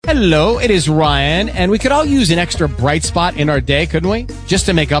Hello, it is Ryan, and we could all use an extra bright spot in our day, couldn't we? Just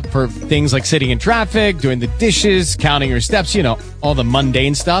to make up for things like sitting in traffic, doing the dishes, counting your steps, you know, all the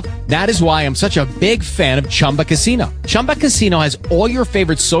mundane stuff. That is why I'm such a big fan of Chumba Casino. Chumba Casino has all your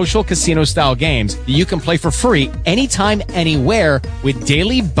favorite social casino-style games that you can play for free anytime, anywhere with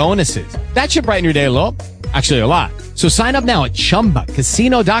daily bonuses. That should brighten your day a little. Actually, a lot. So sign up now at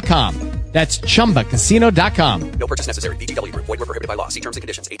ChumbaCasino.com. That's ChumbaCasino.com. No purchase necessary. VGW Group. Void where prohibited by law. See terms and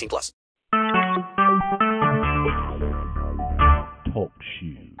conditions. 18+. Talk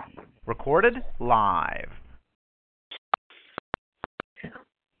shoes. Recorded live.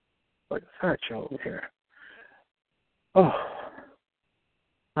 Like a sideshow over here. Oh.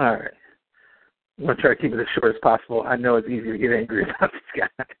 All right. I'm going to try to keep it as short as possible. I know it's easier to get angry about this guy.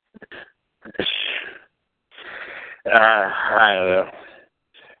 I don't know.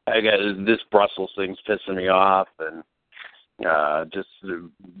 I got this Brussels thing's pissing me off, and just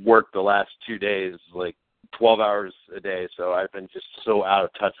worked the last 2 days, like 12 hours a day. So I've been just so out of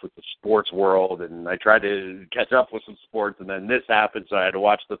touch with the sports world, and I tried to catch up with some sports, and then this happened, so I had to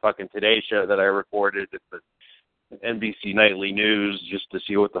watch the fucking Today Show that I recorded at the NBC Nightly News just to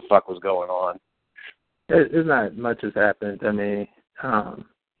see what the fuck was going on. There's not much has happened. I mean, I'm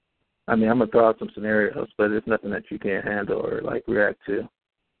gonna throw out some scenarios, but it's nothing that you can't handle or like react to.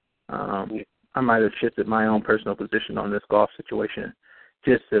 I might have shifted my own personal position on this golf situation.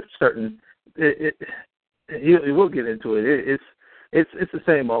 Just if certain, we'll get into it. It's the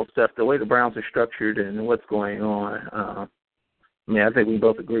same old stuff. The way the Browns are structured and what's going on. I think we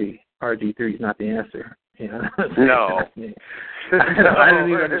both agree RG3 is not the answer. You know? No. I don't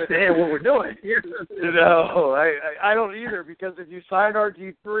even understand what we're doing here. No, I don't either, because if you sign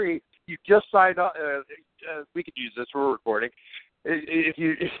RG3, you just signed. We could use this for recording. If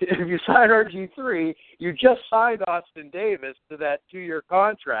you sign RG3, you just signed Austin Davis to that 2-year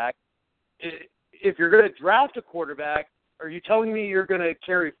contract. If you're going to draft a quarterback, are you telling me you're going to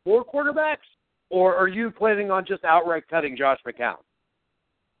carry 4 quarterbacks, or are you planning on just outright cutting Josh McCown?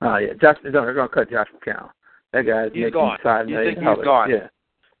 Oh yeah, they're going to cut Josh McCown. That guy's he's making gone. $5 You million. think he's gone? Yeah.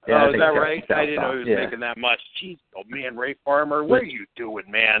 Oh, is that right? I didn't know he was making that much. Jeez, oh man, Ray Farmer, what are you doing,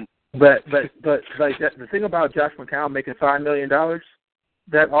 man? But like the thing about Josh McCown making $5 million,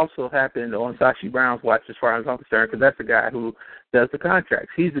 that also happened on Sashi Brown's watch, as far as I'm concerned, because that's the guy who does the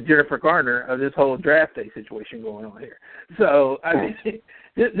contracts. He's the Jennifer Garner of this whole draft day situation going on here. So I mean,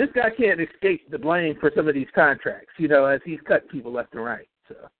 this guy can't escape the blame for some of these contracts, you know, as he's cut people left and right.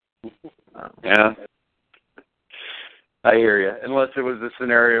 So yeah, I hear you. Unless it was a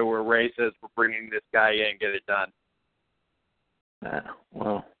scenario where Ray says we're bringing this guy in, get it done.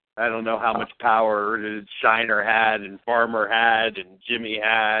 Well. I don't know how much power Shiner had and Farmer had and Jimmy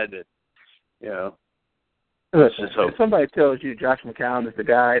had, and, you know. Listen, if somebody tells you Josh McCown is the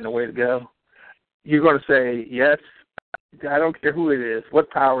guy and the way to go, you're going to say, yes, I don't care who it is, what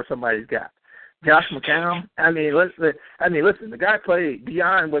power somebody's got. Josh McCown, listen, the guy played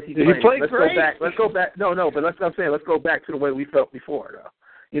beyond what he played. He played great. Let's go back. No, but let's go back to the way we felt before, though.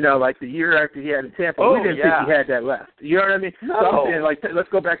 You know, like the year after he had in Tampa, we didn't think he had that left. You know what I mean? No. So I'm saying, like, let's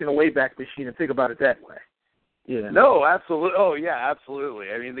go back in the Wayback Machine and think about it that way. Yeah. No, absolutely. Oh, yeah, absolutely.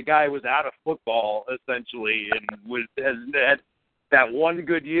 I mean, the guy was out of football, essentially, and has had that one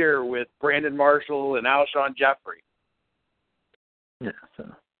good year with Brandon Marshall and Alshon Jeffrey. Yeah, so.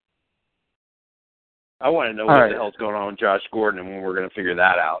 I want to know what the hell's going on with Josh Gordon and when we're going to figure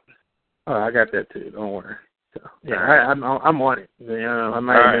that out. Oh, I got that, too. Don't worry. So, yeah, I'm on it. You know, I'm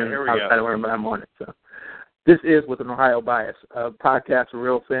not even outside of it, but I'm on it. So, this is With an Ohio Bias, a podcast for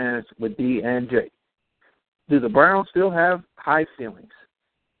real fans with D and J. Do the Browns still have high ceilings?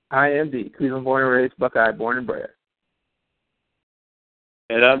 I am D, Cleveland born and raised, Buckeye born and bred.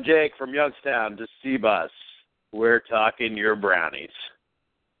 And I'm Jake from Youngstown to C-Bus. We're talking your brownies.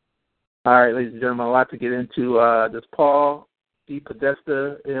 All right, ladies and gentlemen, a lot to get into. This Paul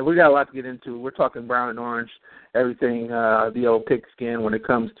Podesta, we got a lot to get into. We're talking brown and orange, everything, the old pigskin when it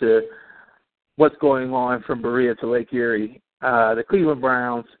comes to what's going on from Berea to Lake Erie. The Cleveland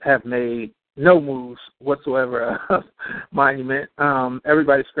Browns have made no moves whatsoever of Monument.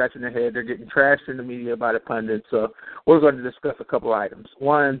 Everybody's scratching their head. They're getting trashed in the media by the pundits. So we're going to discuss a couple items.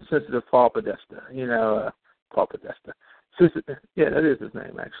 One, sensitive Paul Podesta. Paul Podesta. Yeah, that is his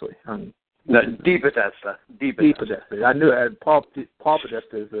name, actually. D. Podesta. I knew that. Paul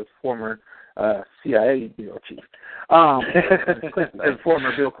Podesta is a former CIA bureau chief, and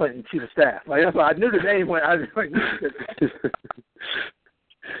former Bill Clinton chief of staff. Like, I knew the name when I was like,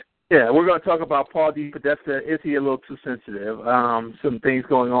 yeah, we're going to talk about Paul D. Podesta. Is he a little too sensitive? Some things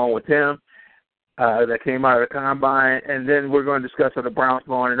going on with him. that came out of the combine, and then we're going to discuss how the Browns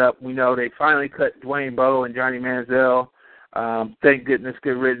blowing it up. We know they finally cut Dwayne Bowe and Johnny Manziel. Thank goodness,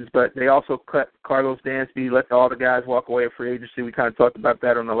 good riddance. But they also cut Carlos Dansby, let all the guys walk away at free agency. We kind of talked about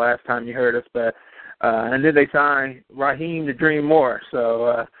that on the last time you heard us. But and then they signed Raheem the Dream Moore.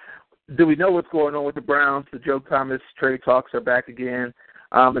 So do we know what's going on with the Browns? The Joe Thomas trade talks are back again.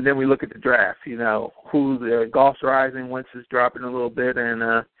 And then we look at the draft, who the Golf's rising, Wentz is dropping a little bit,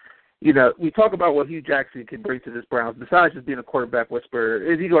 and we talk about what Hugh Jackson can bring to this Browns. Besides just being a quarterback whisperer,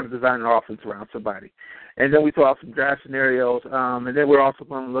 is he going to design an offense around somebody? And then we talk some draft scenarios, and then we're also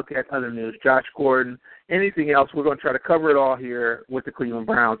going to look at other news, Josh Gordon, anything else. We're going to try to cover it all here with the Cleveland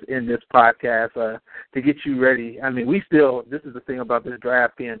Browns in this podcast to get you ready. I mean, this is the thing about this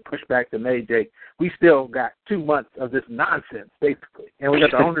draft being pushed back to May, Jake. We still got 2 months of this nonsense, basically. And we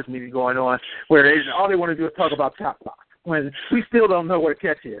got the owners meeting going on where all they want to do is talk about chop blocks, when we still don't know what a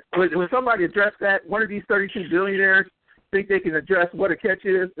catch is. When somebody address that, one of these 32 billionaires think they can address what a catch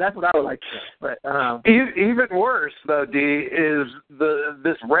is, that's what I would like to say. But even worse, though, D, is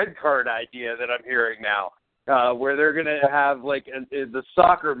this red card idea that I'm hearing now, where they're going to have, like, the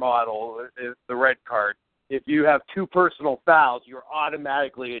soccer model is the red card. If you have 2 personal fouls, you're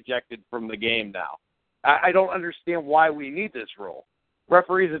automatically ejected from the game now. I don't understand why we need this rule.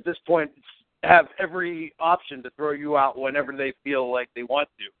 Referees at this point have every option to throw you out whenever they feel like they want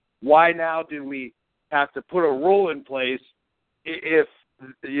to. Why now do we have to put a rule in place if,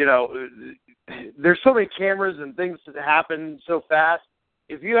 there's so many cameras and things that happen so fast.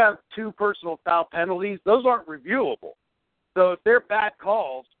 If you have 2 personal foul penalties, those aren't reviewable. So if they're bad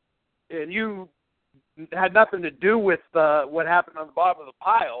calls and you had nothing to do with what happened on the bottom of the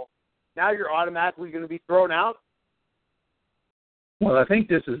pile, now you're automatically going to be thrown out. Well, I think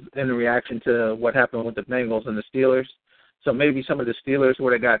this is in reaction to what happened with the Bengals and the Steelers. So maybe some of the Steelers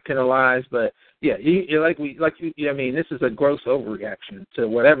would have got penalized, but yeah, this is a gross overreaction to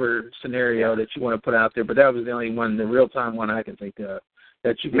whatever scenario that you want to put out there. But that was the only one, the real time one I can think of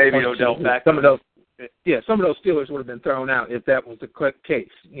that you could maybe Odell Beckham. Some of those Steelers would have been thrown out if that was the correct case,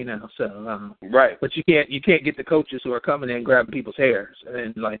 So right. But you can't get the coaches who are coming in grabbing people's hairs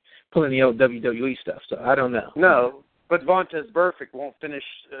and like pulling the old WWE stuff. So I don't know. No, but Vontaze Burfict won't finish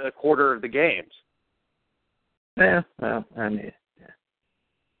a quarter of the games. Yeah, well, I mean,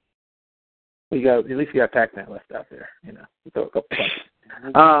 yeah. At least you got Pac-Man left out there, We throw a couple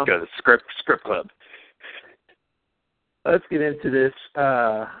punches. Go to the script club. Let's get into this.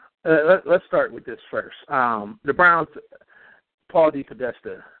 Let's start with this first. The Browns, Paul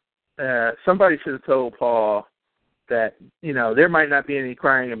DePodesta. Somebody should have told Paul that, there might not be any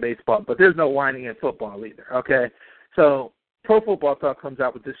crying in baseball, but there's no whining in football either, okay? So Pro Football Talk comes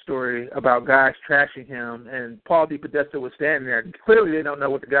out with this story about guys trashing him, and Paul DePodesta was standing there. Clearly they don't know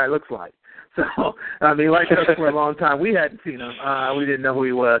what the guy looks like. So, like us for a long time, we hadn't seen him. We didn't know who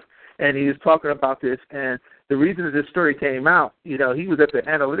he was. And he was talking about this, and the reason that this story came out, he was at the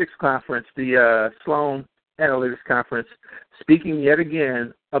analytics conference, the Sloan Analytics Conference, speaking yet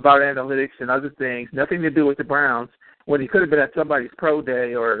again about analytics and other things, nothing to do with the Browns, when he could have been at somebody's pro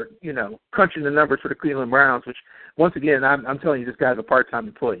day or, crunching the numbers for the Cleveland Browns, which, once again, I'm telling you, this guy's a part-time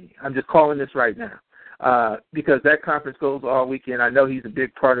employee. I'm just calling this right now because that conference goes all weekend. I know he's a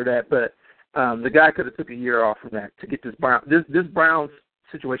big part of that, but the guy could have took a year off from that to get this Browns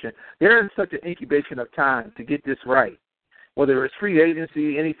situation. They're in such an incubation of time to get this right, whether it's free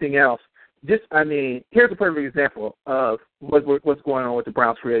agency, anything else. Here's a perfect example of what's going on with the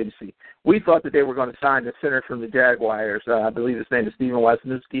Browns free agency. We thought that they were going to sign the center from the Jaguars. I believe his name is Steven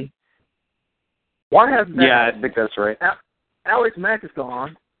Wisniewski. Why hasn't that? Yeah, I think that's right. Alex Mack is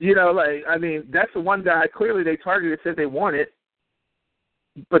gone. That's the one guy clearly they targeted, said they wanted,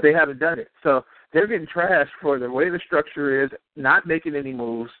 but they haven't done it. So they're getting trashed for the way the structure is, not making any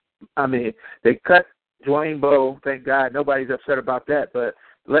moves. They cut Dwayne Bowe. Thank God nobody's upset about that, but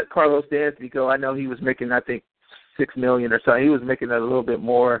let Carlos Dansby go. I know he was making, I think, $6 million or so. He was making a little bit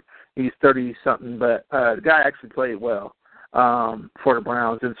more. He's 30-something, but the guy actually played well for the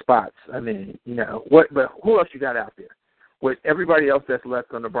Browns in spots. But who else you got out there? With everybody else that's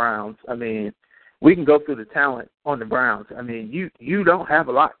left on the Browns, we can go through the talent on the Browns. You don't have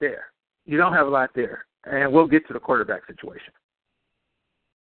a lot there. You don't have a lot there. And we'll get to the quarterback situation.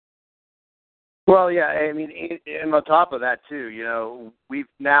 Well, yeah, and on top of that, too, we've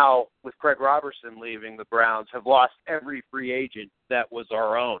now, with Craig Robertson leaving, the Browns have lost every free agent that was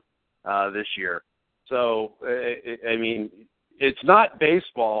our own this year. So, it's not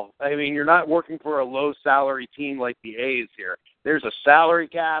baseball. You're not working for a low-salary team like the A's here. There's a salary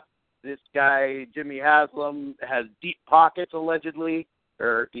cap. This guy, Jimmy Haslam, has deep pockets, allegedly.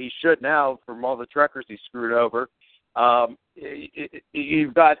 or he should now from all the truckers he screwed over.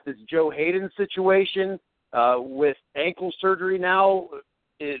 You've got this Joe Hayden situation with ankle surgery now.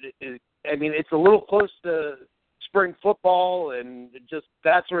 It's a little close to spring football and just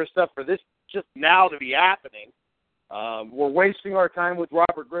that sort of stuff for this just now to be happening. We're wasting our time with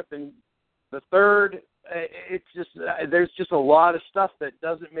Robert Griffin III. It's just there's just a lot of stuff that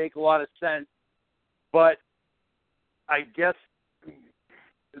doesn't make a lot of sense. But I guess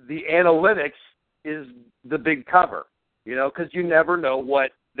the analytics is the big cover, because you never know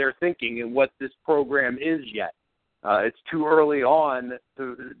what they're thinking and what this program is yet. It's too early on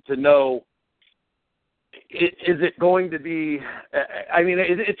to know. Is it going to be?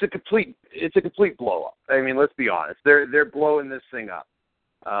 It's a complete blow up. Let's be honest. They're blowing this thing up.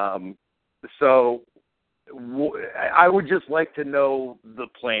 So I would just like to know the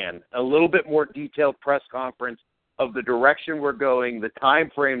plan, a little bit more detailed press conference of the direction we're going, the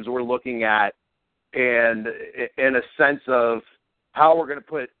time frames we're looking at, and a sense of how we're going to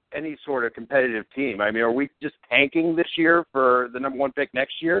put any sort of competitive team. Are we just tanking this year for the number one pick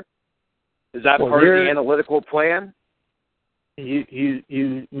next year? Is that part of the analytical plan? You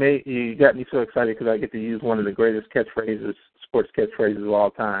got me so excited because I get to use one of the greatest sports catchphrases of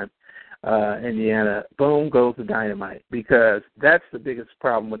all time. Indiana, boom goes the dynamite, because that's the biggest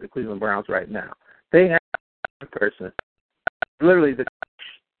problem with the Cleveland Browns right now. They have one person, literally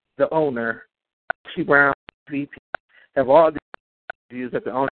the owner, Archie Brown, VP, have all these views at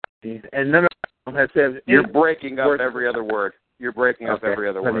the owner, and none of them has said. You're breaking up every other word. You're breaking up every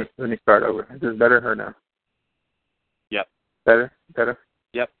other word. Let me start over. Is this better or no? Yep. Better?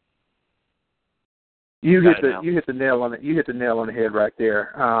 Yep. You hit the nail on it. You hit the nail on the head right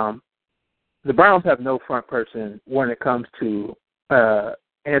there. The Browns have no front person when it comes to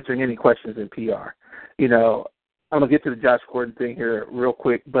answering any questions in PR. I'm gonna get to the Josh Gordon thing here real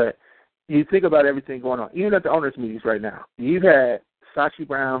quick, but you think about everything going on, even at the owners' meetings right now. You've had Sashi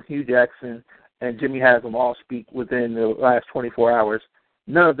Brown, Hugh Jackson, and Jimmy Haslam all speak within the last 24 hours.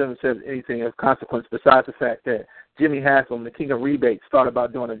 None of them have said anything of consequence besides the fact that Jimmy Haslam, the king of rebates, thought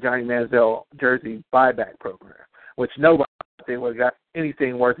about doing a Johnny Manziel jersey buyback program, which nobody they would have got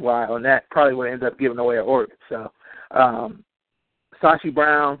anything worthwhile, and that probably would end up giving away an organ. So Sashi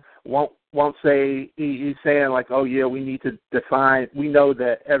Brown won't say, he's saying like, oh yeah, we need to define, we know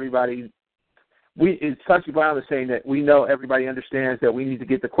that everybody, Sashi Brown is saying that we know everybody understands that we need to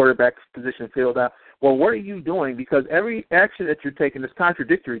get the quarterback position filled out. Well, what are you doing? Because every action that you're taking is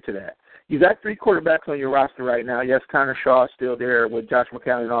contradictory to that. You got 3 quarterbacks on your roster right now. Yes, Connor Shaw is still there with Josh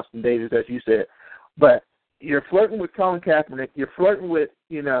McCown and Austin Davis, as you said, but you're flirting with Colin Kaepernick. You're flirting with,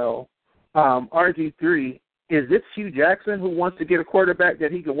 RG3. Is this Hugh Jackson who wants to get a quarterback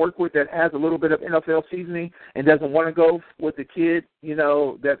that he can work with that has a little bit of NFL seasoning and doesn't want to go with the kid,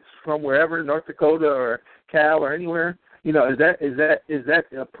 that's from wherever, North Dakota or Cal or anywhere? Is that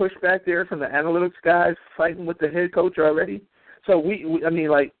a pushback there from the analytics guys fighting with the head coach already? So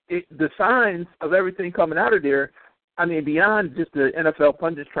the signs of everything coming out of there, beyond just the NFL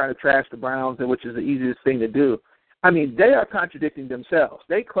pundits trying to trash the Browns, which is the easiest thing to do, they are contradicting themselves.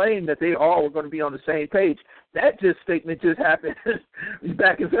 They claim that they all were going to be on the same page. That statement just happened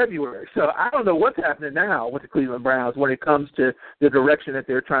back in February. So I don't know what's happening now with the Cleveland Browns when it comes to the direction that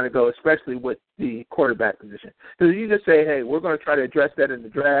they're trying to go, especially with the quarterback position. Because you just say, hey, we're going to try to address that in the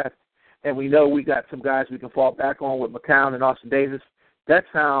draft, and we know we got some guys we can fall back on with McCown and Austin Davis. That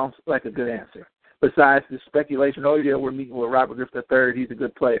sounds like a good answer. Besides the speculation, oh, yeah, we're meeting with Robert Griffin III. He's a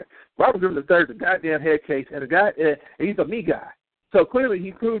good player. Robert Griffin III is a goddamn head case, and he's a me guy. So clearly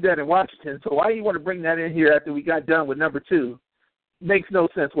he proved that in Washington. So why do you want to bring that in here after we got done with number 2? Makes no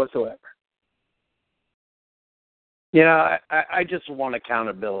sense whatsoever. I just want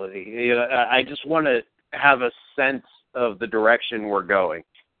accountability. I just want to have a sense of the direction we're going.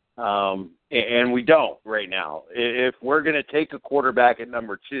 And we don't right now. If we're going to take a quarterback at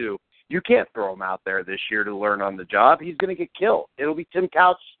number 2, you can't throw him out there this year to learn on the job. He's going to get killed. It'll be Tim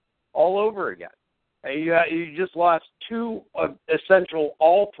Couch all over again. You just lost 2 essential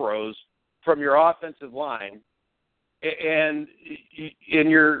all-pros from your offensive line, and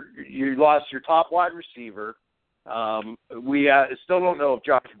you lost your top wide receiver. We still don't know if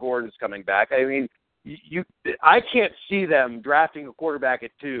Josh Gordon's coming back. I can't see them drafting a quarterback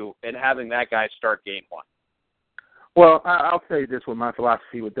at 2 and having that guy start game 1. Well, I'll say this with my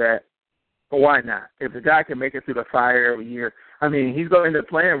philosophy with that. But why not? If the guy can make it through the fire every year, he's going to end up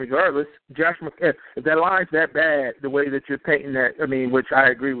playing regardless. If that line's that bad, the way that you're painting that, which I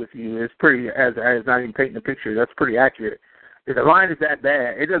agree with you, is pretty, as not even painting the picture, that's pretty accurate. If the line is that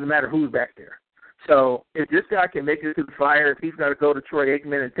bad, it doesn't matter who's back there. So if this guy can make it to the Fire, if he's got to go to Troy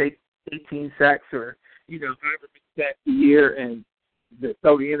Aikman and take 18 sacks or, however many sacks a year and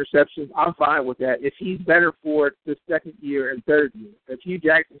throw the interceptions, I'm fine with that. If he's better for it the second year and third year, if Hugh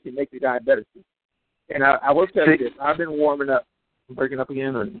Jackson can make the guy better. And I will tell you this, I've been warming up. I'm breaking up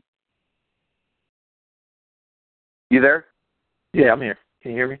again. Or... You there? Yeah, I'm here.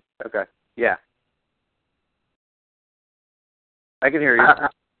 Can you hear me? Okay. Yeah. I can hear you.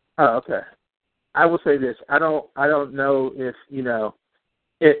 Okay. I will say this. I don't know if,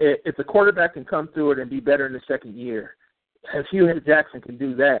 if the quarterback can come through it and be better in the second year. If Hugh Jackson can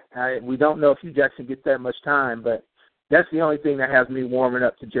do that. We don't know if Hugh Jackson gets that much time, but that's the only thing that has me warming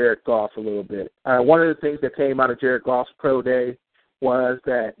up to Jared Goff a little bit. One of the things that came out of Jared Goff's pro day was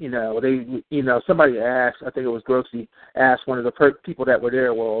that, somebody asked, I think it was Grossi, asked one of the people that were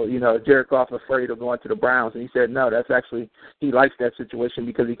there, well, Jared Goff afraid of going to the Browns? And he said, no, that's actually, he likes that situation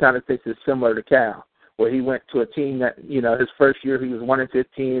because he kind of thinks it's similar to Cal, where he went to a team that, his first year he was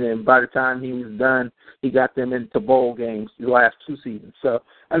 1-15, and by the time he was done, he got them into bowl games the last two seasons. So,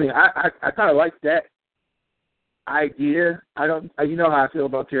 I kind of like that idea. How I feel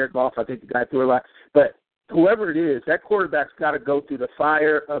about Jared Goff. I think the guy threw a lot. But whoever it is, that quarterback's got to go through the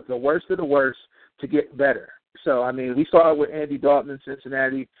fire of the worst to get better. So, we saw it with Andy Dalton in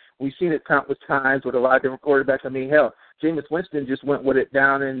Cincinnati. We've seen it countless times with a lot of different quarterbacks. Hell, Jameis Winston just went with it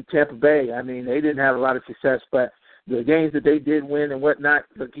down in Tampa Bay. They didn't have a lot of success, but the games that they did win and whatnot,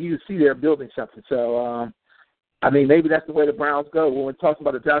 you see they're building something. So, maybe that's the way the Browns go. When we're talking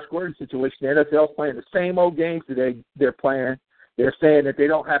about the Josh Gordon situation, the NFL's playing the same old games that they're playing. They're saying that they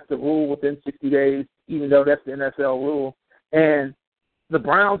don't have to rule within 60 days, even though that's the NFL rule. And the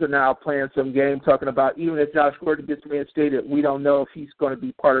Browns are now playing some game talking about even if Josh Gordon gets reinstated, we don't know if he's going to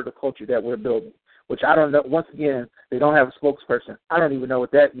be part of the culture that we're building, which I don't know. Once again, they don't have a spokesperson. I don't even know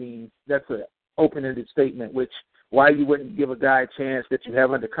what that means. That's an open-ended statement, which why you wouldn't give a guy a chance that you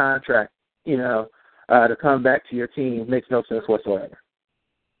have under contract, to come back to your team makes no sense whatsoever.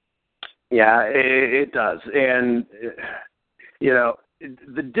 Yeah, it does. And,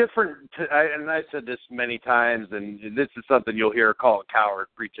 the different, and I said this many times, and this is something you'll hear Colin Cowherd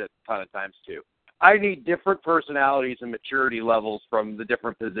preach a ton of times too. I need different personalities and maturity levels from the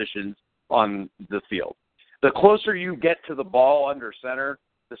different positions on the field. The closer you get to the ball under center,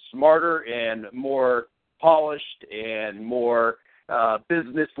 the smarter and more polished and more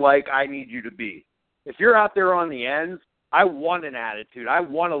business-like I need you to be. If you're out there on the ends, I want an attitude. I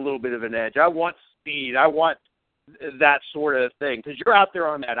want a little bit of an edge. I want speed. I want that sort of thing because you're out there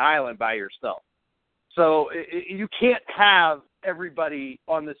on that island by yourself. So you can't have everybody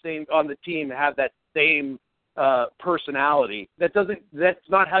on the team have that same personality. That's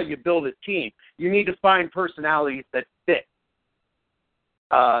not how you build a team. You need to find personalities that fit.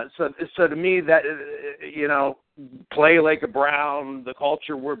 So to me, that play like a Brown, the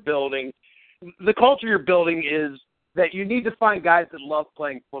culture we're building. The culture you're building is that you need to find guys that love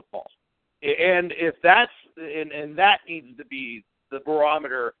playing football. And if that's and that needs to be the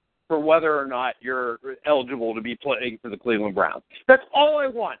barometer for whether or not you're eligible to be playing for the Cleveland Browns. That's all I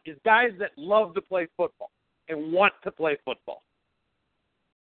want is guys that love to play football and want to play football.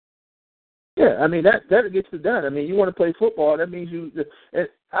 Yeah, that gets it done. You want to play football, that means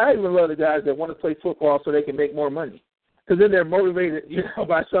I even love the guys that want to play football so they can make more money. Because then they're motivated,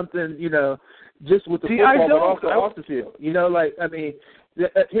 by something, just with the football, but also off the field. I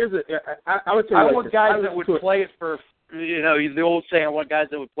would tell you. I want guys that would play it for, the old saying, I want guys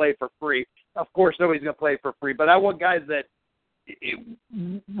that would play for free. Of course, nobody's going to play for free, but I want guys that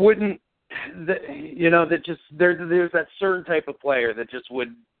wouldn't, that just, there's that certain type of player that just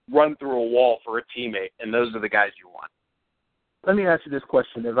would run through a wall for a teammate, and those are the guys you want. Let me ask you this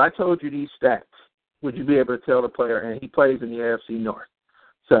question. If I told you these stats, would you be able to tell the player, and he plays in the AFC North?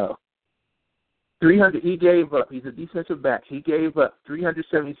 So, 300, he gave up, he's a defensive back, he gave up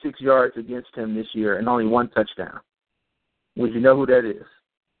 376 yards against him this year and only one touchdown. Would you know who that is?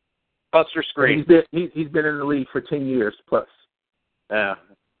 Buster Screen. He's been in the league for 10 years plus. Yeah,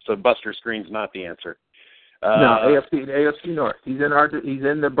 so Buster Screen's not the answer. No, AFC North. He's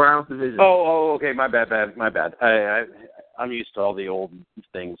in the Browns division. Oh, okay, my bad. I'm used to all the old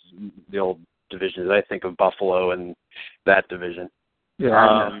things, the old divisions. I think of Buffalo and that division.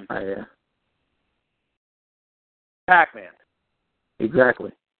 Yeah, Pac-Man.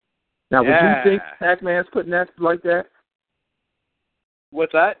 Exactly. Now, would you think Pac-Man's putting that like that?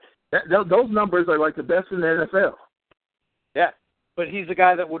 What's that? Those numbers are like the best in the NFL. Yeah, but he's a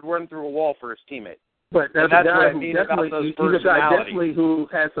guy that would run through a wall for his teammate. But that's a guy who definitely, he's a guy definitely who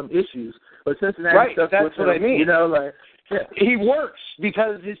has some issues. But Cincinnati stuff that's with what him, I mean. he works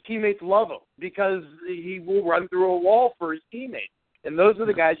because his teammates love him, because he will run through a wall for his teammates. And those are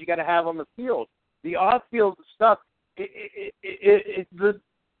the guys you got to have on the field. The off-field stuff, take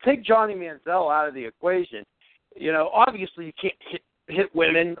Johnny Manziel out of the equation. Obviously you can't hit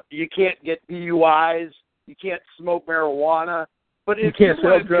women, you can't get DUIs, you can't smoke marijuana. But you can't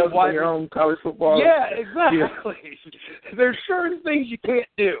sell drugs on your own college football. Yeah, exactly. Yeah. There's certain things you can't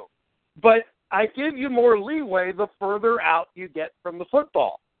do. But I give you more leeway the further out you get from the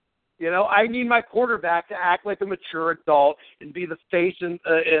football. I need my quarterback to act like a mature adult and be the face and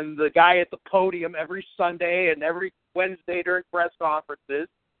the guy at the podium every Sunday and every Wednesday during press conferences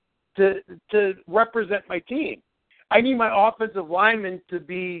to represent my team. I need my offensive linemen to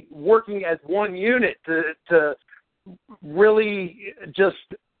be working as one unit to really just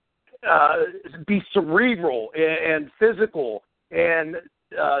be cerebral and physical and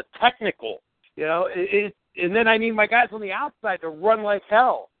technical. And then I need my guys on the outside to run like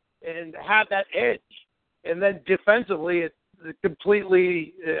hell and have that edge. And then defensively, it's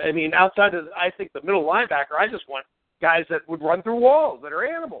completely, outside of, I think, the middle linebacker, I just want guys that would run through walls, that are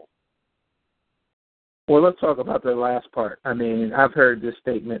animals. Well, let's talk about the last part. I've heard this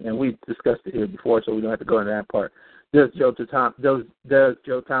statement, and we've discussed it here before, so we don't have to go into that part. Does Joe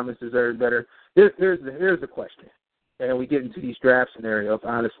Thomas deserve better? Here's the question, and we get into these draft scenarios,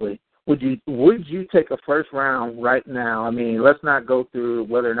 honestly. Would you take a first round right now? Let's not go through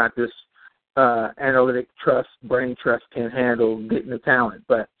whether or not this analytic trust, brain trust can handle getting the talent.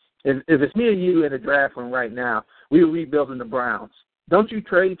 But if it's me and you in a draft room right now, we're rebuilding the Browns. Don't you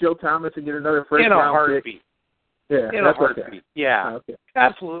trade Joe Thomas and get another first round pick? In a heartbeat. Yeah, in a heartbeat. Okay. Yeah, okay.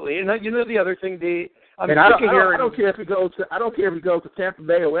 Absolutely. And the other thing, I don't care if he goes to Tampa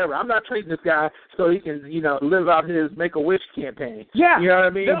Bay or wherever. I'm not trading this guy so he can, live out his Make-A-Wish campaign. Yeah. You know what I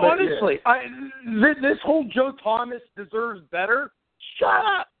mean? Honestly, this whole Joe Thomas deserves better. Shut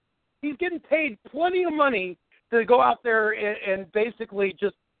up. He's getting paid plenty of money to go out there and basically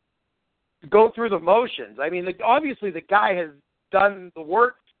just go through the motions. Obviously the guy has done the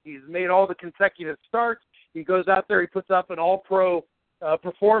work. He's made all the consecutive starts. He goes out there, he puts up an all-pro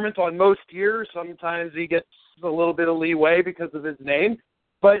performance on most years. Sometimes he gets a little bit of leeway because of his name.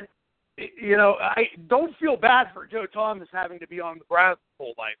 But, I don't feel bad for Joe Thomas having to be on the Browns his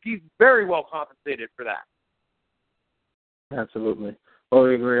whole life. He's very well compensated for that. Absolutely. Well,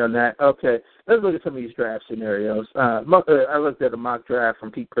 we agree on that. Okay, let's look at some of these draft scenarios. I looked at a mock draft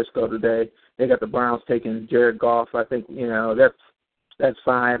from Pete Prisco today. They got the Browns taking Jared Goff. I think, that's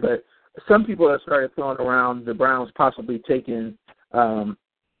fine. But some people have started throwing around the Browns possibly taking Carson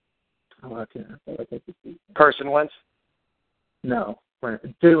Wentz? No.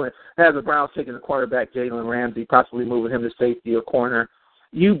 Jalen has the Browns taking the quarterback, Jalen Ramsey, possibly moving him to safety or corner.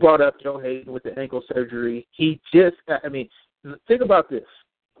 You brought up Joe Hayden with the ankle surgery. Think about this.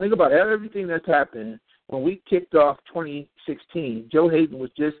 Think about everything that's happened. When we kicked off 2016, Joe Hayden was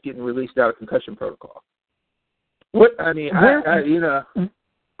just getting released out of concussion protocol. Where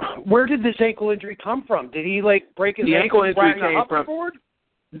did this ankle injury come from? Did he break his ankle injury came from?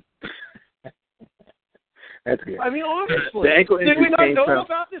 That's good. Honestly, the ankle injury did we not know from,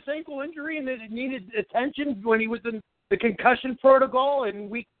 about this ankle injury and that it needed attention when he was in the concussion protocol in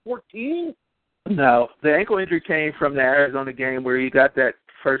week 14? No, the ankle injury came from the Arizona game where he got that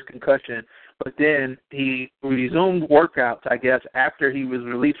first concussion, but then he resumed workouts, I guess, after he was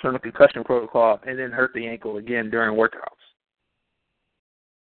released from the concussion protocol and then hurt the ankle again during workouts.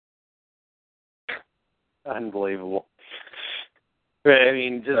 Unbelievable.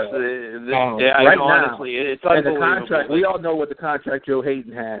 Honestly, it's unbelievable. And the contract, we all know what the contract Joe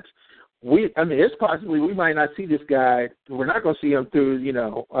Hayden has. It's possibly we might not see this guy. We're not going to see him through,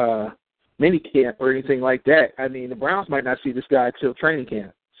 mini camp or anything like that. The Browns might not see this guy till training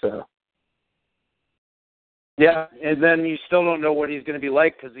camp. So. Yeah, and then you still don't know what he's going to be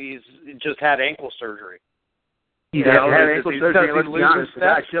like because he's just had ankle surgery. He's had ankle surgery. Let's be honest, the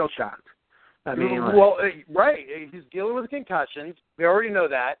guy's shell shocked. Right. He's dealing with concussions. We already know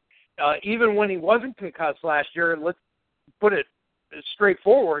that. Even when he wasn't concussed last year, let's put it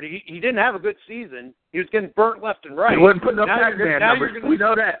straightforward, he didn't have a good season. He was getting burnt left and right. He wasn't putting up Pac-Man numbers. We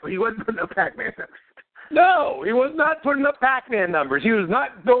know that. He wasn't putting up Pac-Man numbers. No, he was not putting up Pac-Man numbers. He was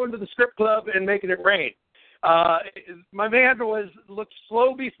not going to the strip club and making it rain. My man looked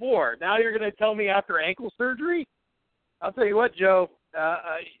slow before. Now you're going to tell me after ankle surgery? I'll tell you what, Joe.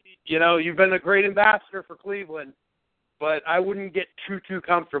 You've been a great ambassador for Cleveland, but I wouldn't get too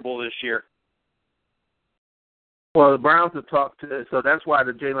comfortable this year. Well, the Browns have talked to, so that's why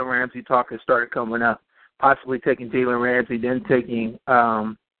the Jalen Ramsey talk has started coming up, possibly taking Jalen Ramsey, then taking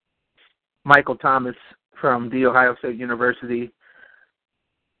Michael Thomas from The Ohio State University.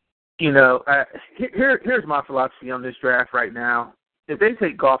 You know, here's my philosophy on this draft right now. If they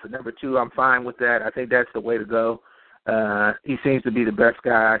take Goff at number 2, I'm fine with that. I think that's the way to go. He seems to be the best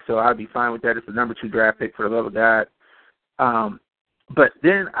guy, so I'd be fine with that. It's the number 2 draft pick, for the love of God. But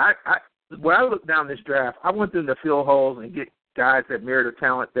then when I look down this draft, I want them to fill holes and get guys that mirror the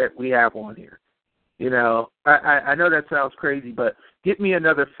talent that we have on here. You know, I know that sounds crazy, but get me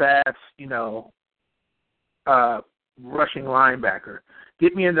another fast, you know, rushing linebacker.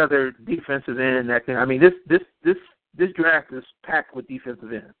 Get me another defensive end that can. I mean, this draft is packed with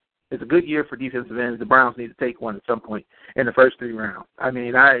defensive ends. It's a good year for defensive ends. The Browns need to take one at some point in the first 3 rounds. I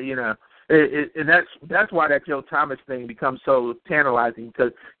mean, and that's why that Joe Thomas thing becomes so tantalizing,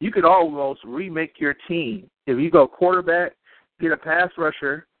 because you could almost remake your team if you go quarterback, get a pass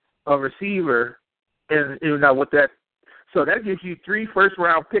rusher, a receiver, and you know with that. So that gives you 3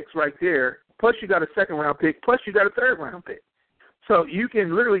 first-round picks right there. Plus you got a second-round pick. Plus you got a third-round pick. So you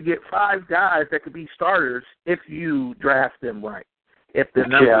can literally get 5 guys that could be starters if you draft them right. If the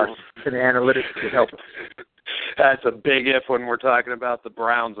numbers and the analytics could help us. That's a big if when we're talking about the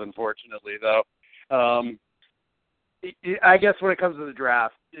Browns, unfortunately, though. I guess when it comes to the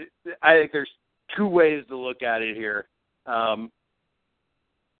draft, I think there's 2 ways to look at it here.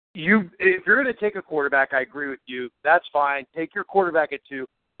 If you're going to take a quarterback, I agree with you. That's fine. Take your quarterback at 2,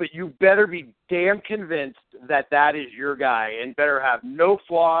 but you better be damn convinced that that is your guy and better have no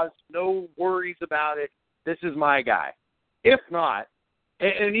flaws, no worries about it. This is my guy. If not,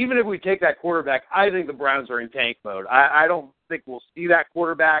 and even if we take that quarterback, I think the Browns are in tank mode. I don't think we'll see that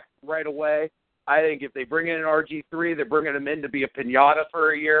quarterback right away. I think if they bring in an RG3, they're bringing him in to be a pinata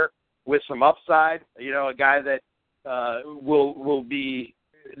for a year with some upside. You know, a guy that will be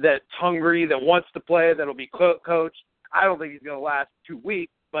that's hungry, that wants to play, that'll be coached. I don't think he's going to last 2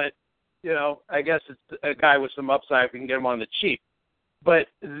 weeks, but, you know, I guess it's a guy with some upside if we can get him on the cheap. But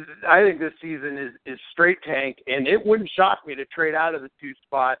I think this season is straight tank, and it wouldn't shock me to trade out of the 2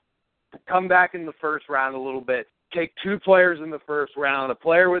 spot, to come back in the first round a little bit, take 2 players in the first round, a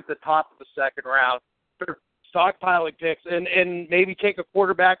player with the top of the second round, stockpiling picks, and maybe take a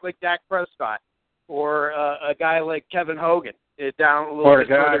quarterback like Dak Prescott or a guy like Kevin Hogan. Down a little or bit a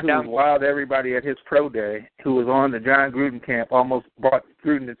guy further down. who wowed everybody at his pro day, who was on the John Gruden camp, almost brought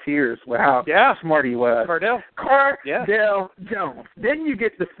Gruden to tears with how smart he was. Cardale Jones. Then you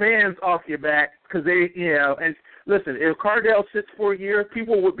get the fans off your back because they, you know, and listen, if Cardale sits for a year,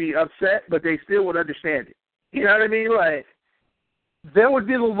 people would be upset, but they still would understand it. You know what I mean? Like, that would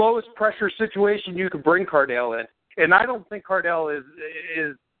be the lowest pressure situation you could bring Cardale in, and I don't think Cardale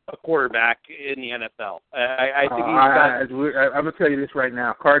is a quarterback in the NFL. I think I'm going to tell you this right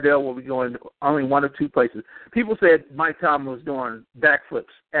now. Cardale will be going only 1 of 2 places. People said Mike Tomlin was doing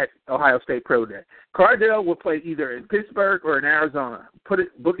backflips at Ohio State Pro Day. Cardale will play either in Pittsburgh or in Arizona.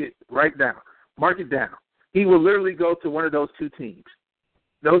 Book it right down. Mark it down. He will literally go to one of those 2 teams.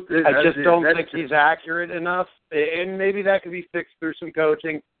 I just don't think he's accurate enough, and maybe that could be fixed through some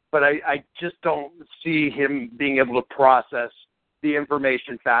coaching, but I just don't see him being able to process the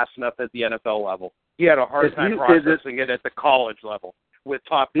information fast enough at the NFL level. He had a hard time processing it at the college level with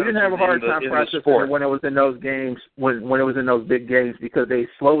top. He didn't have a hard time processing it when it was in those games, when it was in those big games, because they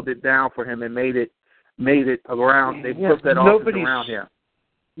slowed it down for him and made it around. They put that offense around him.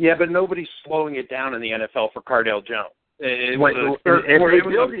 Yeah, but nobody's slowing it down in the NFL for Cardale Jones. It was a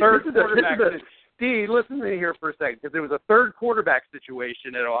third quarterback. Steve, listen to me here for a second, because it was a third quarterback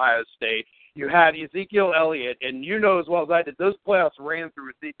situation at Ohio State. You had Ezekiel Elliott, and you know as well as I did, those playoffs ran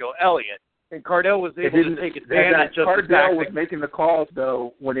through Ezekiel Elliott, and Cardale was able to take advantage of the fact Cardale was making the calls,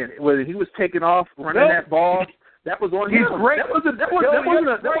 though, when he was taking off, running that ball. That was on him. Great. That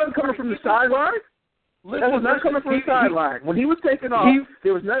wasn't coming from the sideline. That was not coming from the sideline. When he was taking off,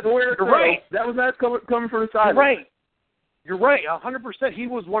 there was nowhere to throw. Right. That was not coming from the sideline. Right. You're right, 100%. He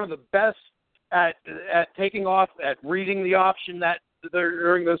was one of the best at taking off, at reading the option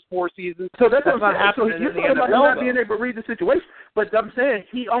during those 4 seasons. So that's not happening in the NFL. About not being able to read the situation, but I'm saying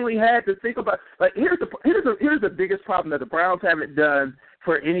he only had to think about. Like, here's the biggest problem that the Browns haven't done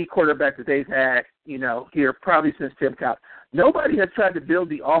for any quarterback that they've had, you know, here probably since Tim Couch. Nobody has tried to build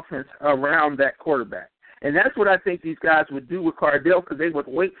the offense around that quarterback. And that's what I think these guys would do with Cardale, because they would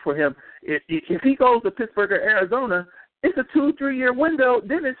wait for him. If he goes to Pittsburgh or Arizona, it's a 2-3 year window,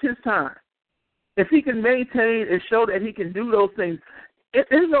 then it's his time. If he can maintain and show that he can do those things,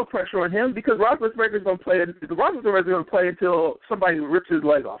 there's no pressure on him, because Roethlisberger's going to play. Roethlisberger's going to play until somebody rips his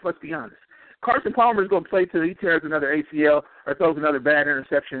leg off. Let's be honest. Carson Palmer's going to play till he tears another ACL or throws another bad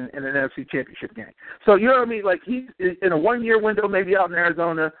interception in an NFC Championship game. So you know what I mean? Like, he's in a 1 year window, maybe out in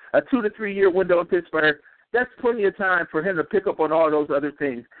Arizona, a 2 to 3 year window in Pittsburgh. that's plenty of time for him to pick up on all those other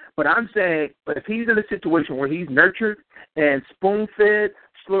things. But I'm saying, but if he's in a situation where he's nurtured and spoon-fed,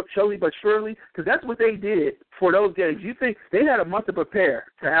 slowly but surely, because that's what they did for those games. You think they had a month to prepare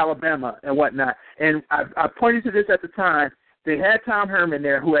to Alabama and whatnot. And I pointed to this at the time. They had Tom Herman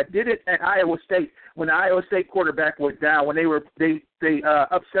there, who did it at Iowa State when the Iowa State quarterback went down when they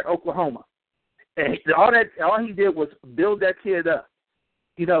upset Oklahoma. And all he did was build that kid up.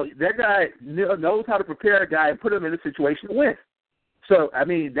 You know, that guy knows how to prepare a guy and put him in a situation to win. So, I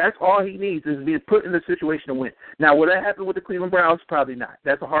mean, that's all he needs is being put in a situation to win. Now, will that happen with the Cleveland Browns? Probably not.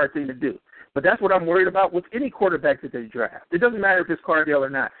 That's a hard thing to do. But that's what I'm worried about with any quarterback that they draft. It doesn't matter if it's Cardale or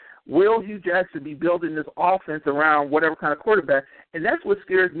not. Will Hugh Jackson be building this offense around whatever kind of quarterback? And that's what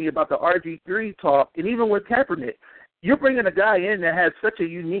scares me about the RG3 talk. And even with Kaepernick, you're bringing a guy in that has such a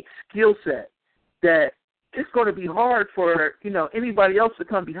unique skill set that it's going to be hard for, you know, anybody else to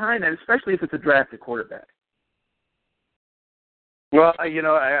come behind that, especially if it's a drafted quarterback. Well, you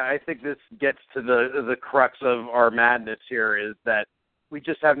know, I think this gets to the crux of our madness here is that we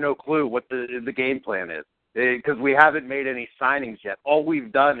just have no clue what the game plan is because we haven't made any signings yet. All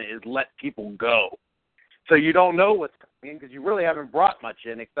we've done is let people go. So you don't know what's coming in because you really haven't brought much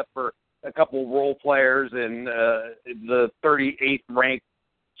in except for a couple role players and the 38th ranked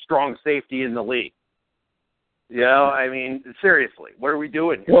strong safety in the league. You know, I mean, seriously, what are we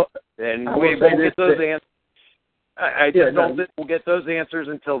doing here? Well, and we won't get those answers. I don't think we'll get those answers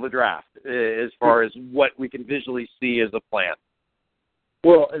until the draft as far as what we can visually see as a plan.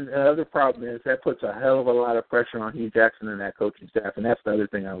 Well, and the other problem is that puts a hell of a lot of pressure on Hugh Jackson and that coaching staff, and that's the other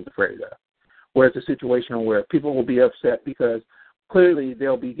thing I was afraid of. Where it's a situation where people will be upset because clearly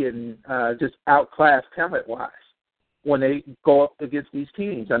they'll be getting just outclassed talent-wise when they go up against these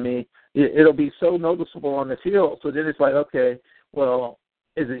teams. I mean, it'll be so noticeable on the field. So then it's like, okay, well,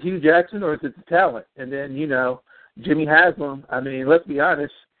 is it Hugh Jackson or is it the talent? And then, you know, Jimmy Haslam, I mean, let's be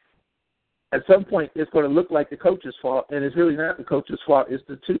honest, at some point it's going to look like the coach's fault, and it's really not the coach's fault. It's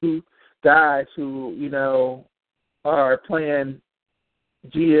the two guys who, you know, are playing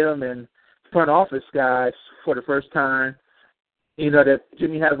GM and front office guys for the first time, you know, that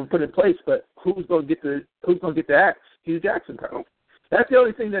Jimmy Haslam put in place. But who's going to get the axe? Hugh Jackson, probably. That's the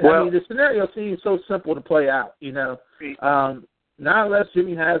only thing that, I mean, the scenario seems so simple to play out, you know. Not unless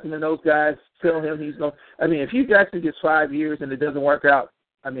Jimmy Haslam and those guys tell him he's going to. I mean, if Hugh Jackson gets 5 years and it doesn't work out,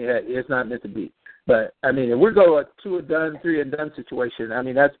 I mean, it's not meant to be. But, I mean, if we're going a 2-and-done, 3-and-done situation, I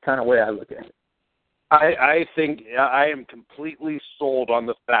mean, that's kind of the way I look at it. I think I am completely sold on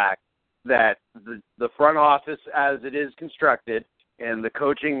the fact that the front office as it is constructed and the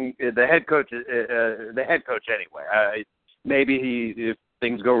coaching, the head coach anyway. Maybe if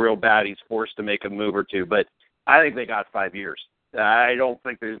things go real bad, he's forced to make a move or two. But I think they got 5 years. I don't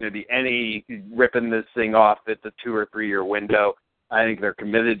think there's going to be any ripping this thing off at the 2 or 3 year window. I think they're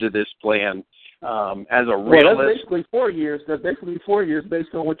committed to this plan. As a realist, well, that's basically 4 years. That's basically 4 years based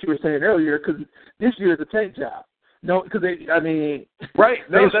on what you were saying earlier. Because this year is a tank job. No, because I mean, right?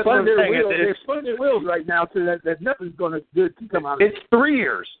 No, they're spinning their wheels right now, so that nothing's going to good to come out. It's 3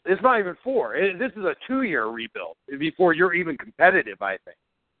 years. It's not even 4. This is a 2 year rebuild before you're even competitive. I think.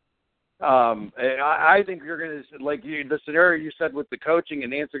 I think you're going to the scenario you said with the coaching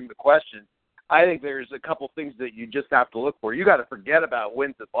and answering the question. I think there's a couple things that you just have to look for. You got to forget about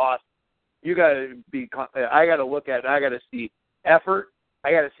wins and losses. You got to be. I got to look at. I got to see effort.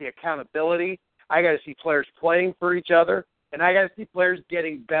 I got to see accountability. I got to see players playing for each other, and I got to see players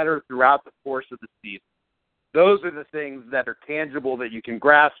getting better throughout the course of the season. Those are the things that are tangible that you can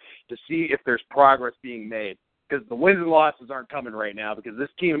grasp to see if there's progress being made. Because the wins and losses aren't coming right now because this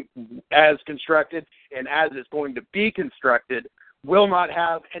team, as constructed and as it's going to be constructed, will not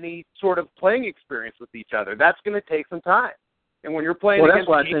have any sort of playing experience with each other. That's going to take some time. And when you're playing against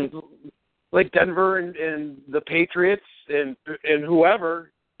teams like Denver and the Patriots and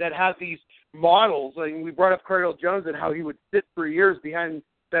whoever that has these models, I mean, we brought up Cardale Jones and how he would sit for years behind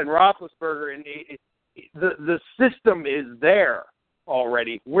Ben Roethlisberger, and the system is there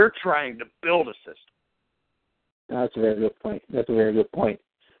already. We're trying to build a system. That's a very good point.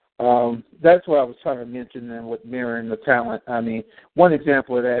 That's what I was trying to mention then with mirroring the talent. I mean, one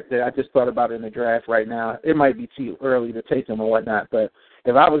example of that I just thought about in the draft right now, it might be too early to take him or whatnot, but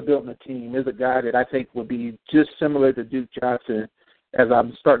if I was building a team, there's a guy that I think would be just similar to Duke Johnson as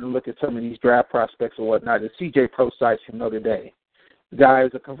I'm starting to look at some of these draft prospects or whatnot, is C.J. Prosise from Notre Dame. The guy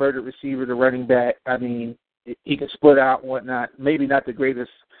is a converted receiver to running back. I mean, he can split out and whatnot. Maybe not the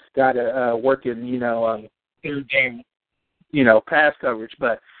greatest guy to work in, in-game, pass coverage.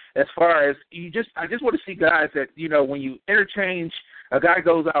 But as far as I just want to see guys that, when you interchange, a guy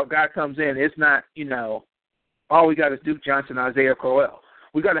goes out, a guy comes in, it's not, all we got is Duke Johnson, Isaiah Crowell.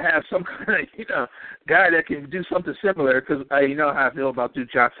 We got to have some kind of, guy that can do something similar, because you know how I feel about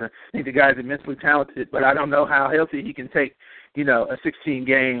Duke Johnson. I think the guy's immensely talented, but I don't know how healthy he can take, a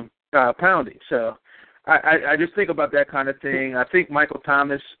 16-game pounding. So I just think about that kind of thing. I think Michael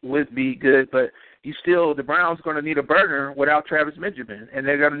Thomas would be good, but the Browns going to need a burner without Travis Benjamin, and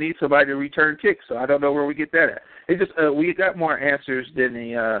they're going to need somebody to return kicks. So I don't know where we get that at. It just we got more answers than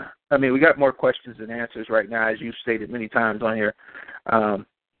we got more questions than answers right now, as you've stated many times on here. The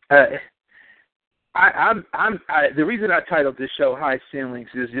reason I titled this show High Ceilings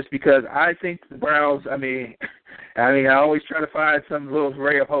is just because I think the Browns. I always try to find some little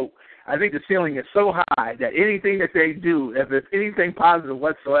ray of hope. I think the ceiling is so high that anything that they do, if it's anything positive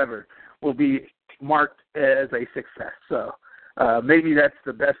whatsoever, will be marked as a success. So maybe that's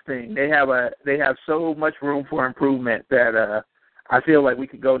the best thing. They have so much room for improvement that I feel like we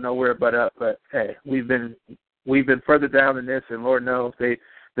could go nowhere but up. But hey, we've been further down than this, and Lord knows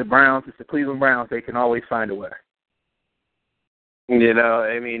the Browns, it's the Cleveland Browns, they can always find a way.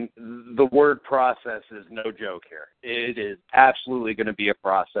 The word process is no joke here. It is absolutely going to be a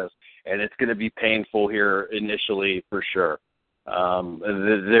process, and it's going to be painful here initially for sure.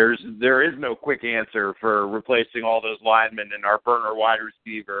 There is no quick answer for replacing all those linemen and our burner wide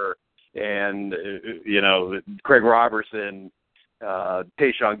receiver and Craig Robertson,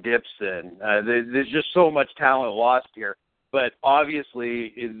 Tayshaun Gibson. There's just so much talent lost here. But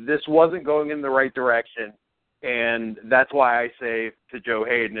obviously, this wasn't going in the right direction, and that's why I say to Joe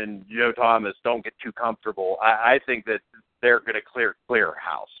Hayden and Joe Thomas, don't get too comfortable. I think that they're going to clear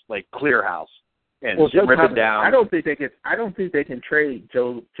house, and rip it down. I don't think they can trade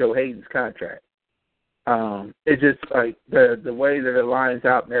Joe Hayden's contract. It's just like the way that it lines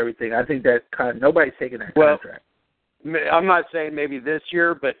out and everything. I think that nobody's taking that contract. I'm not saying maybe this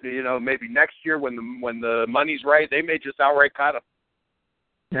year, but maybe next year when the money's right, they may just outright cut him.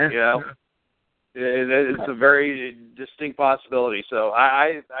 Yeah. It's a very distinct possibility. So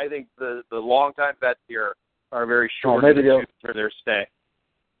I think the longtime vets here are very short for their stay.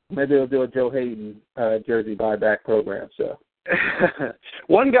 Maybe they'll do a Joe Hayden jersey buyback program. So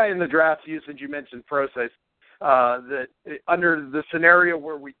one guy in the draft, since you mentioned process, that under the scenario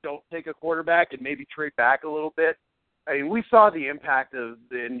where we don't take a quarterback and maybe trade back a little bit. I mean, we saw the impact of,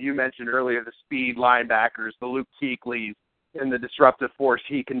 and you mentioned earlier, the speed linebackers, the Luke Kuechly's, and the disruptive force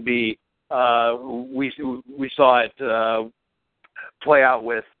he can be. We saw it play out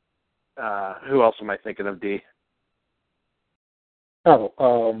with who else am I thinking of, D? The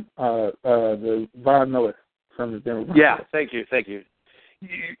Von Miller from the Denver. Yeah, thank you.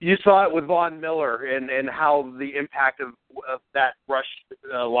 You saw it with Von Miller and how the impact of that rush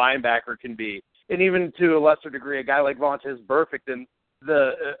linebacker can be. And even to a lesser degree, a guy like Vontaze Burfict and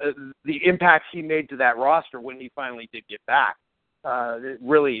the impact he made to that roster when he finally did get back. He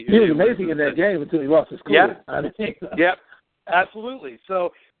was amazing in that game until he lost his cool. Yeah. Yep, absolutely.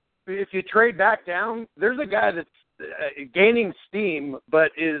 So if you trade back down, there's a guy that's gaining steam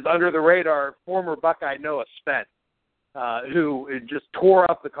but is under the radar, former Buckeye Noah Spence, who just tore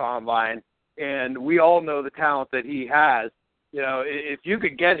up the combine, and we all know the talent that he has. If you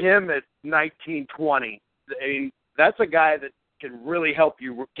could get him at 19-20, I mean, that's a guy that can really help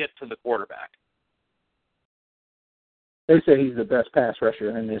you get to the quarterback. They say he's the best pass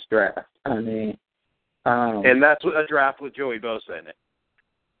rusher in this draft. I mean, and that's a draft with Joey Bosa in it.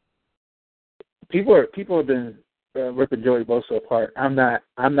 People have been ripping Joey Bosa apart. I'm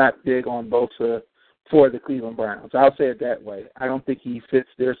not big on Bosa for the Cleveland Browns. I'll say it that way. I don't think he fits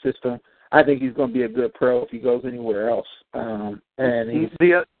their system. I think he's going to be a good pro if he goes anywhere else. And he's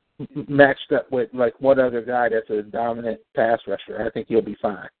matched up with like one other guy that's a dominant pass rusher. I think he'll be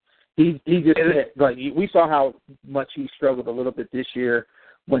fine. He just we saw how much he struggled a little bit this year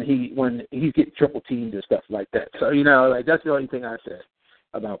when he's getting triple teamed and stuff like that. So that's the only thing I say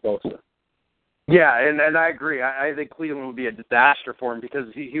about Bosa. Yeah, and I agree. I think Cleveland would be a disaster for him because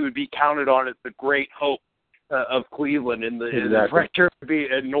he would be counted on as the great hope of Cleveland, and the pressure would be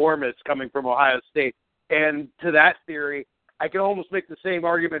enormous coming from Ohio State. And to that theory, I can almost make the same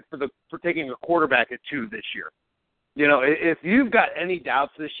argument for taking a quarterback at 2 this year. If you've got any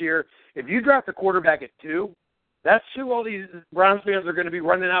doubts this year, if you draft a quarterback at 2, that's who all these Browns fans are going to be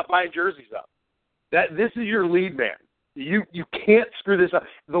running out buying jerseys of. This is your lead man. You can't screw this up.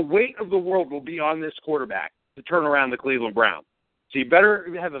 The weight of the world will be on this quarterback to turn around the Cleveland Browns. So you better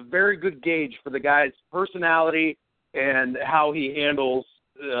have a very good gauge for the guy's personality and how he handles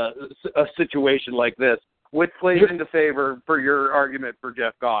a situation like this, which plays into favor for your argument for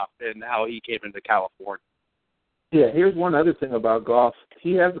Jeff Goff and how he came into California. Yeah, here's one other thing about Goff.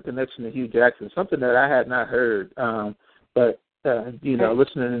 He has a connection to Hugh Jackson, something that I had not heard.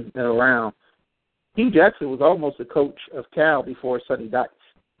 Listening around, Hugh Jackson was almost a coach of Cal before Sonny Dykes.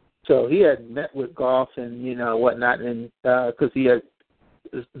 So he had met with Goff and, whatnot, and because he had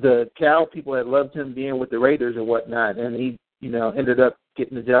the Cal people had loved him being with the Raiders and whatnot, and he, ended up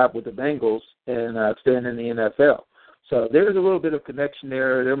getting the job with the Bengals and staying in the NFL. So there's a little bit of connection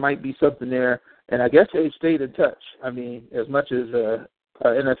there. There might be something there, and I guess they stayed in touch. I mean, as much as an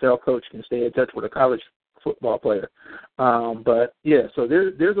NFL coach can stay in touch with a college football player. But, yeah, so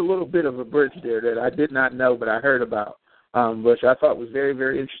there's a little bit of a bridge there that I did not know but I heard about, which I thought was very,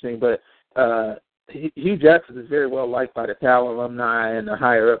 very interesting. But Hugh Jackson is very well liked by the Cal alumni and the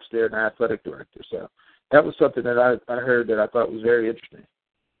higher-ups there and the athletic director. So that was something that I heard that I thought was very interesting.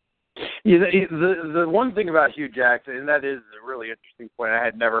 Yeah, the one thing about Hugh Jackson, and that is a really interesting point, I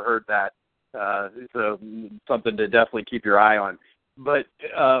had never heard that, so something to definitely keep your eye on. But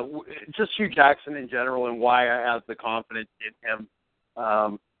just Hugh Jackson in general and why I have the confidence in him,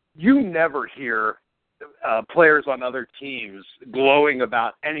 you never hear players on other teams glowing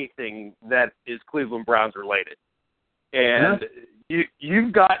about anything that is Cleveland Browns related. And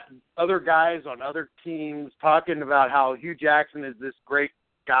you've got other guys on other teams talking about how Hugh Jackson is this great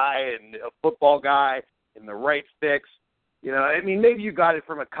guy and a football guy and the right fix. Maybe you got it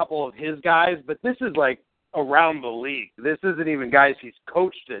from a couple of his guys, but this is like around the league. This isn't even guys he's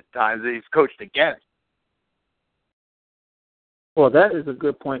coached at times that he's coached against. Well, that is a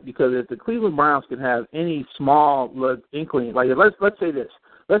good point, because if the Cleveland Browns can have any small inkling, like let's say this.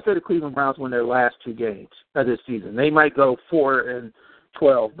 Let's say the Cleveland Browns win their last two games of this season. They might go 4-12,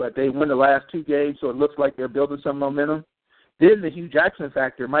 but they win the last two games, so it looks like they're building some momentum. Then the Hugh Jackson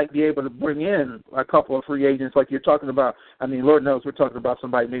factor might be able to bring in a couple of free agents like you're talking about. I mean, Lord knows we're talking about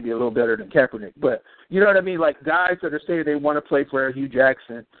somebody maybe a little better than Kaepernick. But you know what I mean? Like guys that are saying they want to play for Hugh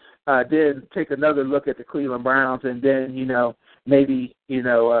Jackson, then take another look at the Cleveland Browns and then, maybe,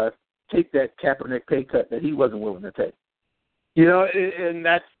 take that Kaepernick pay cut that he wasn't willing to take. And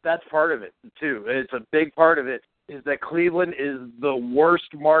that's part of it, too. It's a big part of it is that Cleveland is the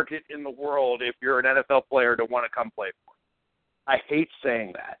worst market in the world if you're an NFL player to want to come play for. I hate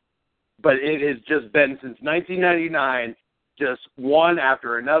saying that, but it has just been since 1999, just one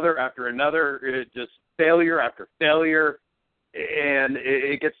after another, just failure after failure, and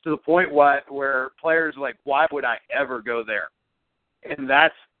it gets to the point where players are like, why would I ever go there? And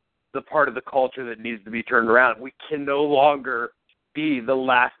that's the part of the culture that needs to be turned around. We can no longer be the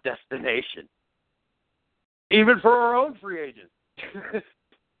last destination, even for our own free agents.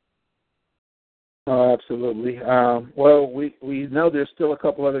 Oh, absolutely. Well, we know there's still a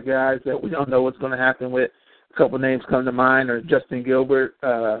couple other guys that we don't know what's going to happen with. A couple names come to mind are Justin Gilbert,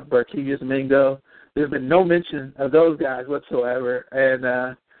 Barkevius Mingo. There's been no mention of those guys whatsoever. And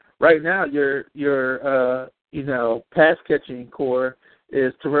right now, your pass catching core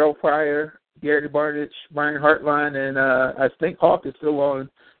is Terrell Pryor, Gary Barnidge, Brian Hartline, and I think Davey Hawk is still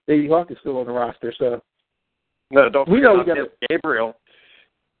on the roster. So no, don't forget about Gabriel.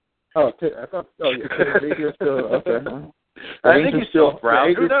 I thought. Oh, yeah, still okay. I think he's still Brown.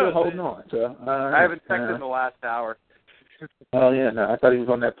 He's still holding on. So I haven't checked in the last hour. Oh yeah, no, I thought he was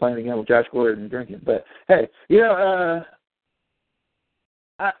on that plane again with Josh Gordon drinking. But hey, we got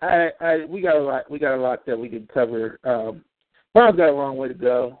a lot that we could cover. Browns got a long way to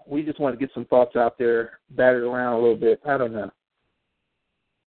go. We just want to get some thoughts out there, battered around a little bit. I don't know.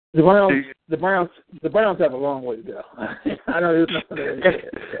 The Browns have a long way to go. I know there's nothing to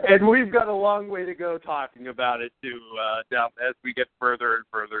and we've got a long way to go talking about it too, down as we get further and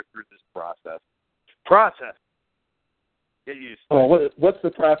further through this process. Get used to it. What's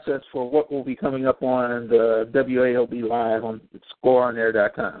the process for what will be coming up on the WAOB Live on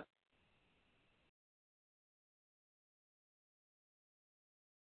scoreonair.com?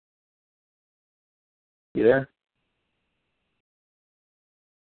 You there?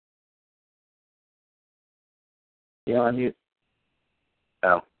 Yeah, on mute.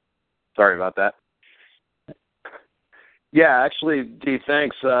 Oh, sorry about that. Yeah, actually, Dee,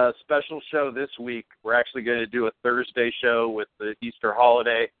 thanks. Special show this week. We're actually going to do a Thursday show with the Easter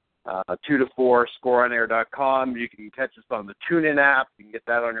holiday, 2 to 4, scoreonair.com. You can catch us on the TuneIn app. You can get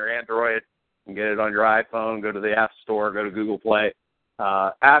that on your Android. You can get it on your iPhone. Go to the App Store. Go to Google Play.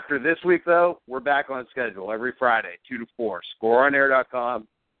 After this week, though, we're back on schedule every Friday, 2 to 4, scoreonair.com.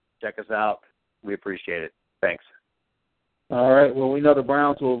 Check us out. We appreciate it. Thanks. All right. Well, we know the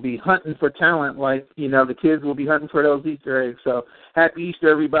Browns will be hunting for talent like, the kids will be hunting for those Easter eggs. So happy Easter,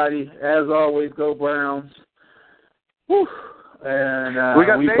 everybody. As always, go Browns. Whew. And we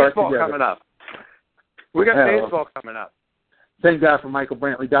got baseball coming up. We got baseball coming up. Thank God for Michael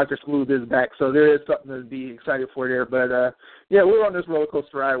Brantley. Dr. Smooth is back, so there is something to be excited for there. But, yeah, we're on this roller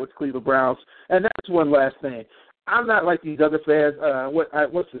coaster ride with the Cleveland Browns. And that's one last thing. I'm not like these other fans.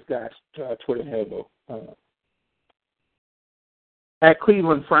 What's this guy's Twitter handle? At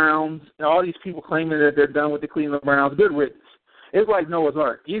Cleveland Frowns. And all these people claiming that they're done with the Cleveland Browns. Good riddance. It's like Noah's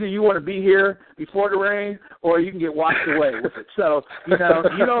Ark. Either you want to be here before the rain or you can get washed away with it. So, you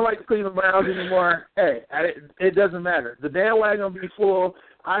don't like the Cleveland Browns anymore, hey, it doesn't matter. The bandwagon will be full.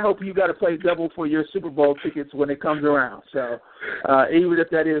 I hope you got to play double for your Super Bowl tickets when it comes around. So, even if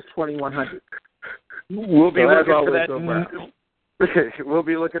that is $2,100. We'll be looking for that. We'll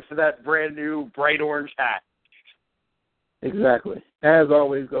be looking for that brand new bright orange hat. Exactly. As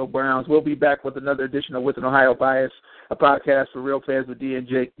always, go Browns. We'll be back with another edition of With an Ohio Bias, a podcast for real fans with D and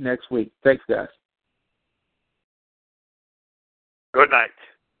Jake next week. Thanks, guys. Good night.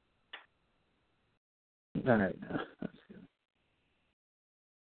 All right.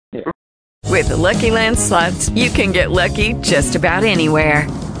 Yeah. With the Lucky Land Slots, you can get lucky just about anywhere.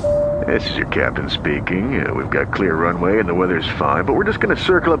 This is your captain speaking. We've got clear runway and the weather's fine, but we're just going to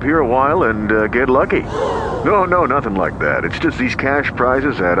circle up here a while and get lucky. No, nothing like that. It's just these cash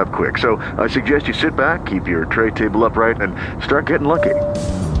prizes add up quick. So I suggest you sit back, keep your tray table upright, and start getting lucky.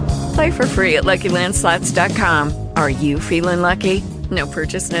 Play for free at LuckyLandSlots.com. Are you feeling lucky? No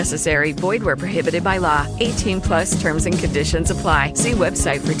purchase necessary. Void where prohibited by law. 18+ terms and conditions apply. See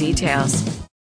website for details.